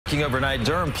Overnight,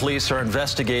 Durham Police are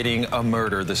investigating a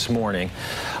murder this morning.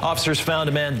 Officers found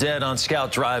a man dead on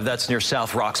Scout Drive. That's near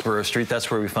South Roxborough Street.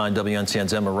 That's where we find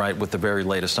WNCN's Emma Wright with the very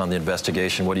latest on the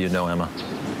investigation. What do you know, Emma?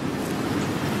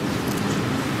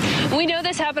 We know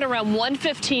this happened around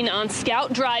 1:15 on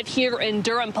Scout Drive here in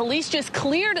Durham. Police just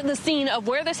cleared the scene of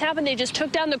where this happened. They just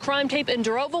took down the crime tape and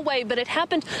drove away, but it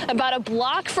happened about a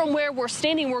block from where we're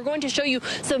standing. We're going to show you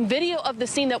some video of the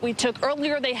scene that we took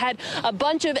earlier. They had a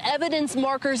bunch of evidence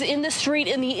markers in the street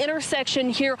in the intersection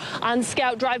here on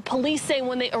Scout Drive. Police say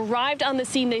when they arrived on the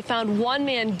scene, they found one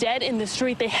man dead in the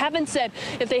street. They haven't said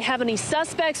if they have any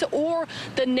suspects or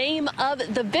the name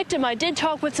of the victim. I did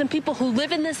talk with some people who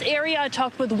live in this area. I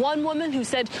talked with one woman who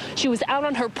said she was out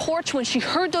on her porch when she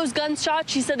heard those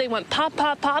gunshots. She said they went pop,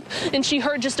 pop, pop, and she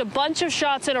heard just a bunch of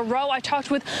shots in a row. I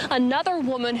talked with another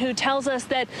woman who tells us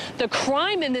that the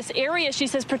crime in this area, she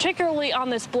says, particularly on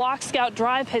this block, Scout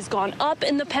Drive, has gone up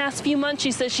in the past few months.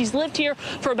 She says she's lived here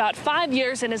for about 5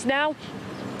 years and is now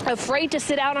afraid to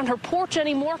sit out on her porch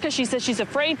anymore because she says she's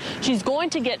afraid she's going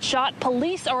to get shot.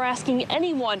 Police are asking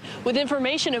anyone with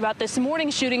information about this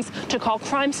morning's shootings to call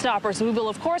Crime Stoppers. We will,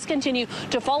 of course, continue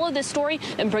to follow this story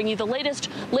and bring you the latest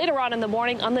later on in the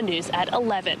morning on the news at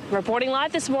 11. Reporting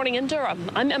live this morning in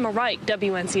Durham, I'm Emma Wright,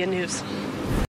 WNCN News.